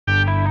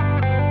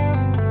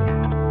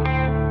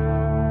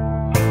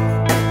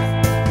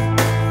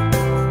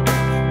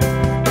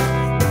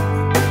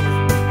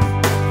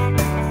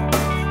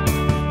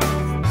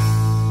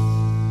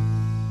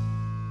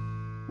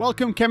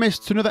Welcome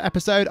chemists to another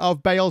episode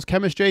of Bale's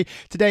Chemistry.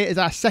 Today is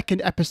our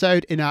second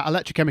episode in our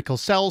electrochemical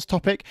cells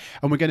topic,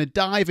 and we're going to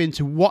dive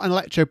into what an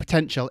electrode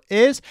potential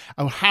is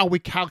and how we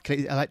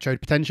calculate electrode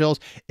potentials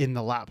in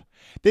the lab.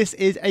 This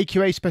is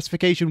AQA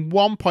Specification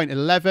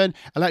 1.11,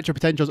 Electrode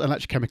Potentials and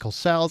Electrochemical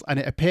Cells, and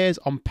it appears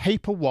on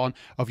paper 1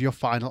 of your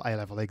final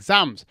A-level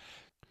exams.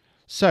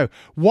 So,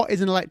 what is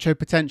an electrode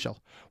potential?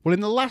 Well, in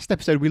the last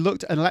episode, we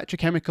looked at an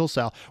electrochemical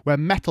cell where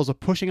metals are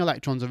pushing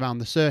electrons around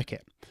the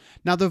circuit.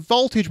 Now, the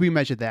voltage we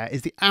measured there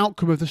is the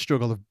outcome of the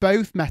struggle of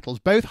both metals,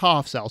 both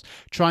half cells,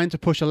 trying to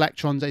push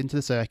electrons into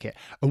the circuit,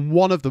 and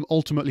one of them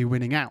ultimately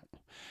winning out.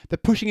 They're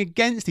pushing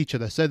against each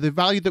other, so the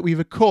value that we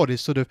record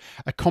is sort of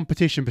a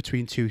competition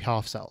between two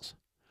half cells.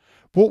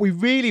 What we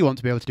really want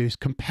to be able to do is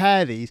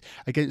compare these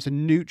against a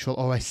neutral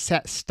or a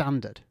set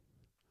standard.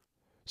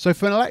 So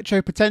for an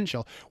electrode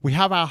potential, we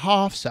have our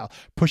half cell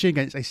pushing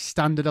against a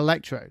standard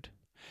electrode.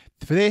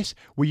 For this,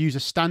 we use a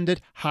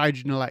standard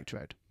hydrogen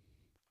electrode.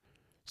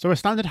 So a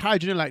standard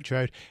hydrogen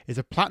electrode is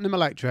a platinum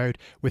electrode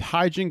with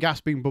hydrogen gas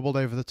being bubbled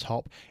over the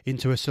top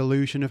into a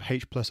solution of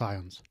H+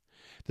 ions.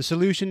 The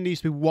solution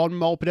needs to be 1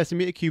 mole per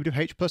decimeter cubed of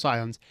H+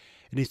 ions.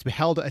 It needs to be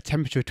held at a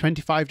temperature of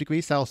 25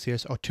 degrees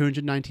Celsius or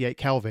 298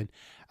 Kelvin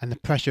and the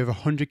pressure of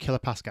 100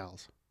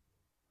 kilopascals.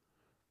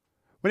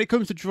 When it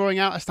comes to drawing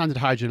out a standard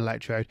hydrogen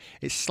electrode,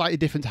 it's slightly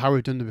different to how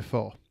we've done it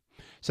before.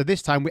 So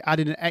this time we add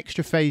in an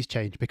extra phase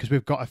change because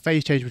we've got a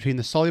phase change between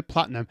the solid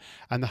platinum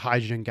and the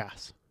hydrogen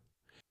gas.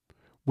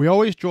 We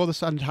always draw the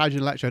standard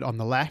hydrogen electrode on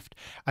the left,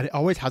 and it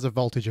always has a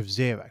voltage of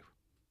 0.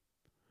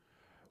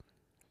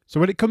 So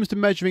when it comes to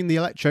measuring the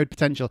electrode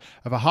potential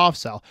of a half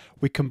cell,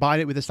 we combine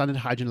it with a standard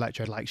hydrogen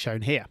electrode like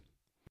shown here.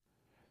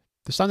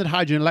 The standard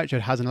hydrogen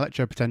electrode has an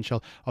electrode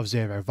potential of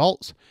 0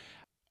 volts,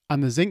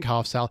 and the zinc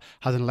half cell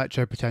has an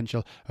electrode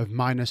potential of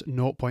minus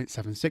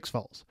 0.76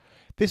 volts.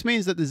 This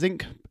means that the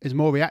zinc is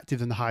more reactive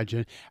than the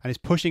hydrogen and is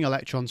pushing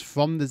electrons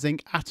from the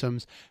zinc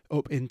atoms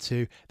up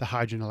into the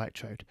hydrogen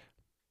electrode.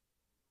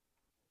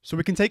 So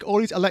we can take all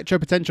these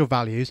electrode potential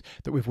values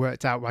that we've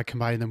worked out by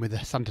combining them with the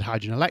standard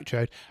hydrogen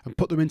electrode and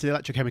put them into the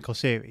electrochemical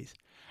series.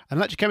 An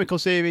electrochemical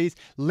series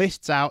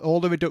lists out all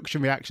the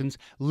reduction reactions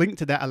linked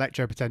to their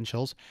electrode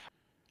potentials,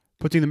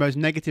 putting the most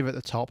negative at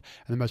the top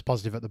and the most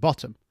positive at the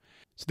bottom.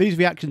 So these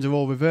reactions are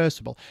all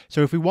reversible.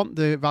 So if we want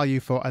the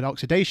value for an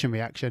oxidation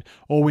reaction,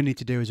 all we need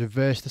to do is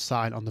reverse the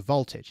sign on the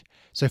voltage.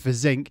 So for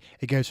zinc,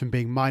 it goes from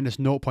being minus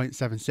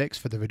 0.76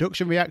 for the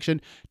reduction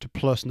reaction to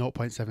plus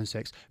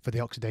 0.76 for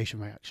the oxidation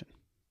reaction.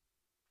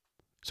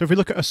 So if we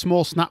look at a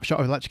small snapshot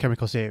of the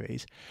electrochemical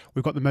series,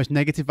 we've got the most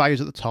negative values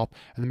at the top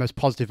and the most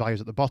positive values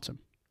at the bottom.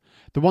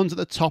 The ones at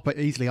the top are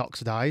easily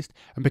oxidized,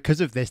 and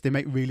because of this, they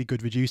make really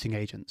good reducing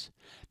agents.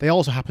 They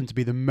also happen to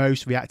be the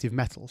most reactive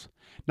metals.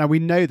 Now we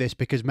know this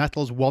because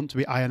metals want to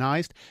be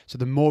ionized, so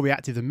the more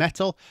reactive the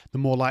metal, the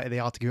more likely they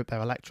are to give up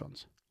their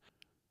electrons.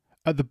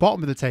 At the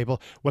bottom of the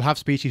table, we'll have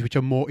species which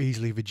are more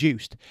easily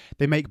reduced.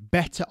 They make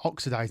better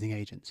oxidizing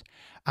agents,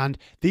 and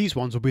these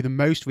ones will be the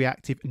most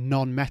reactive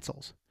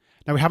non-metals.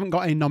 Now, we haven't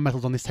got any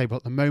non-metals on this table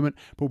at the moment,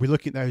 but we'll be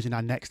looking at those in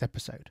our next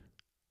episode.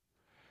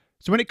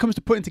 So when it comes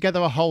to putting together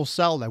a whole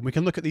cell then, we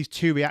can look at these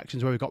two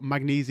reactions where we've got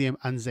magnesium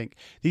and zinc.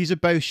 These are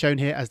both shown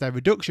here as their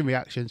reduction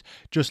reactions,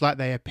 just like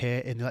they appear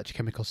in the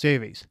electrochemical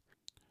series.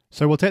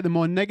 So we'll take the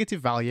more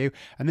negative value,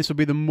 and this will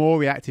be the more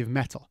reactive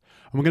metal.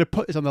 And we're going to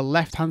put this on the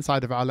left-hand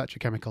side of our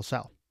electrochemical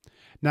cell.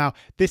 Now,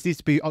 this needs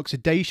to be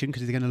oxidation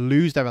because they're going to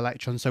lose their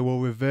electrons, so we'll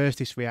reverse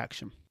this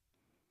reaction.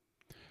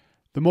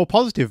 The more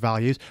positive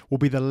values will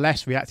be the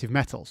less reactive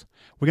metals.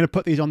 We're going to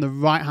put these on the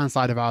right-hand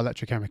side of our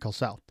electrochemical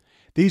cell.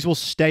 These will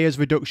stay as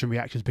reduction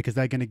reactions because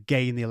they're going to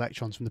gain the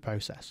electrons from the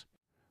process.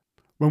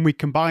 When we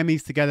combine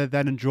these together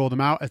then and draw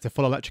them out as the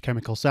full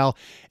electrochemical cell,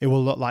 it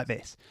will look like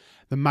this.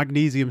 The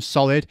magnesium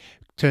solid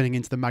turning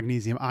into the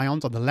magnesium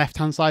ions on the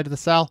left-hand side of the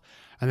cell,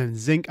 and then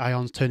zinc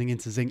ions turning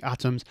into zinc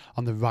atoms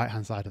on the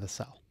right-hand side of the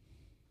cell.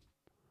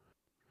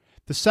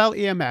 The cell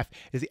EMF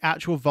is the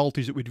actual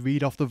voltage that we'd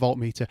read off the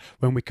voltmeter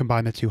when we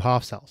combine the two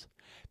half cells.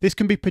 This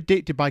can be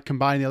predicted by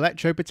combining the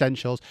electrode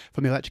potentials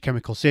from the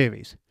electrochemical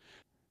series.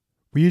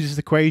 We use this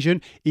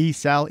equation, E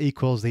cell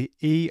equals the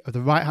E of the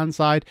right-hand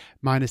side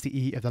minus the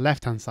E of the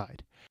left-hand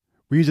side.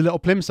 We use a little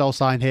plimsoll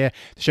sign here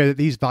to show that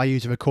these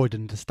values are recorded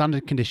under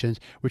standard conditions,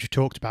 which we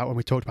talked about when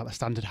we talked about the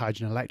standard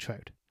hydrogen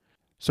electrode.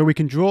 So we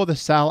can draw the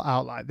cell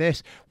out like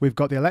this. We've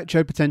got the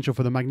electrode potential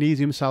for the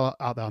magnesium cell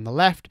out there on the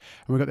left,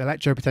 and we've got the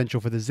electrode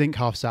potential for the zinc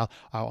half cell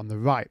out on the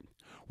right.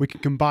 We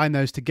can combine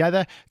those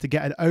together to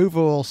get an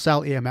overall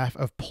cell EMF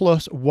of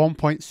plus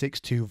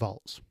 1.62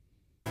 volts.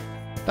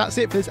 That's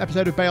it for this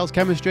episode of Bale's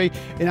Chemistry.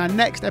 In our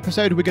next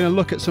episode, we're going to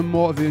look at some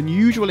more of the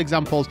unusual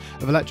examples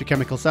of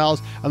electrochemical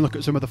cells and look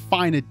at some of the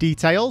finer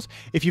details.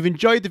 If you've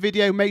enjoyed the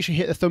video, make sure you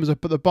hit the thumbs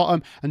up at the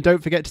bottom and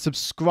don't forget to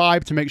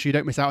subscribe to make sure you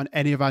don't miss out on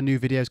any of our new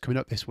videos coming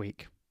up this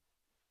week.